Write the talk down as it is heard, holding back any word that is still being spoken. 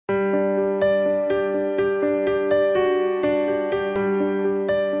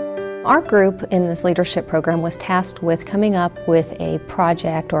Our group in this leadership program was tasked with coming up with a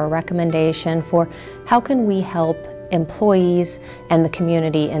project or a recommendation for how can we help employees and the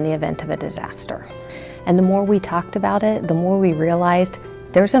community in the event of a disaster. And the more we talked about it, the more we realized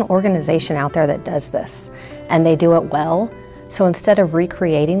there's an organization out there that does this, and they do it well. So instead of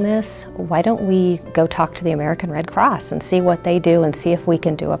recreating this, why don't we go talk to the American Red Cross and see what they do and see if we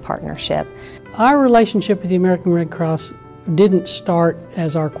can do a partnership. Our relationship with the American Red Cross didn't start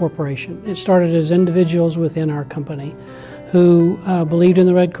as our corporation. It started as individuals within our company who believed in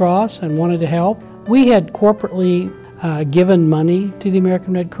the Red Cross and wanted to help. We had corporately given money to the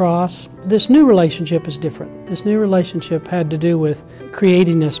American Red Cross. This new relationship is different. This new relationship had to do with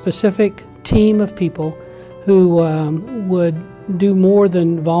creating a specific team of people who would do more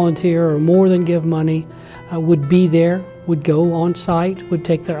than volunteer or more than give money, would be there, would go on site, would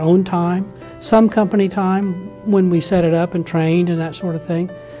take their own time, some company time when we set it up and trained and that sort of thing.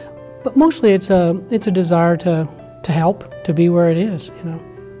 But mostly it's a desire to help, to be where it is,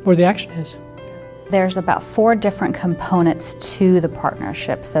 where the action is. There's about 4 different components to the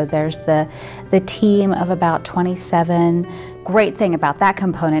partnership. So there's the team of about 27. Great thing about that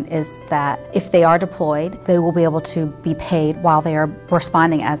component is that if they are deployed, they will be able to be paid while they are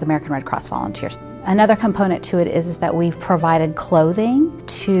responding as American Red Cross volunteers. Another component to it is that we've provided clothing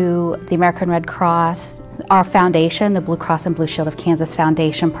to the American Red Cross. Our foundation, the Blue Cross and Blue Shield of Kansas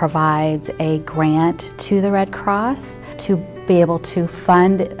Foundation, provides a grant to the Red Cross to be able to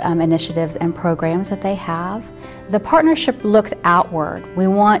fund initiatives and programs that they have. The partnership looks outward. We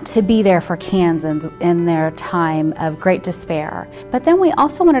want to be there for Kansans in their time of great despair. But then we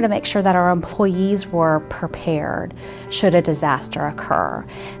also wanted to make sure that our employees were prepared should a disaster occur.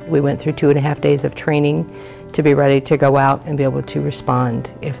 We went through 2.5 days of training to be ready to go out and be able to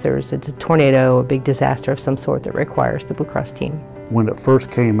respond if there's a tornado, a big disaster of some sort that requires the Blue Cross team. When it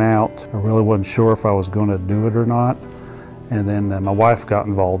first came out, I really wasn't sure if I was going to do it or not. And then my wife got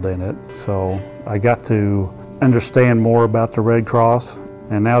involved in it, so I got to understand more about the Red Cross,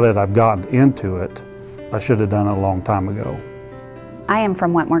 and now that I've gotten into it, I should have done it a long time ago. I am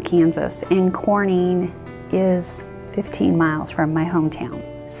from Wetmore, Kansas, and Corning is 15 miles from my hometown.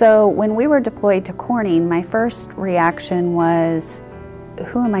 So when we were deployed to Corning, my first reaction was,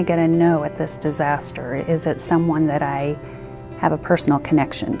 who am I going to know at this disaster? Is it someone that I have a personal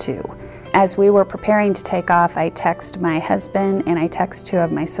connection to? As we were preparing to take off, I text my husband and I text 2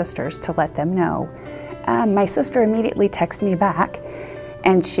 of my sisters to let them know. My sister immediately texted me back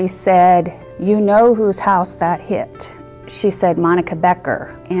and she said, "You know whose house that hit?" She said, "Monica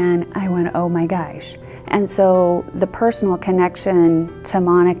Becker." And I went, oh my gosh. And so the personal connection to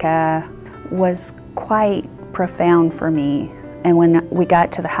Monica was quite profound for me. And when we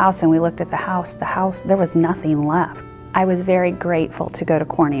got to the house and we looked at the house, there was nothing left. I was very grateful to go to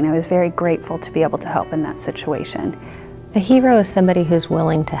Corning. I was very grateful to be able to help in that situation. A hero is somebody who's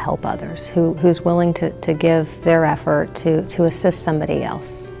willing to help others, who's willing to give their effort to assist somebody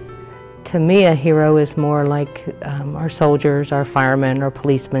else. To me, a hero is more like our soldiers, our firemen, our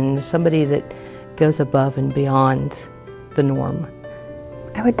policemen, somebody that goes above and beyond the norm.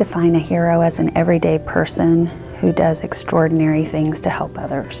 I would define a hero as an everyday person who does extraordinary things to help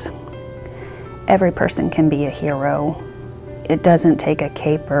others. Every person can be a hero. It doesn't take a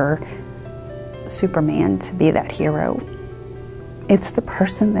cape or Superman to be that hero. It's the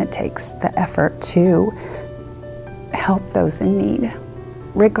person that takes the effort to help those in need,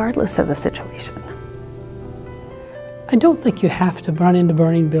 regardless of the situation. I don't think you have to run into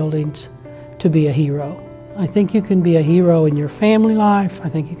burning buildings to be a hero. I think you can be a hero in your family life. I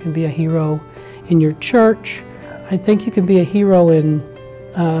think you can be a hero in your church. I think you can be a hero in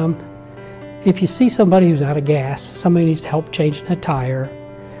if you see somebody who's out of gas, somebody needs help changing a tire,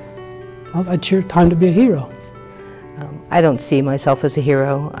 well, that's your time to be a hero. I don't see myself as a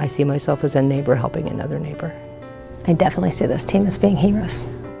hero. I see myself as a neighbor helping another neighbor. I definitely see this team as being heroes.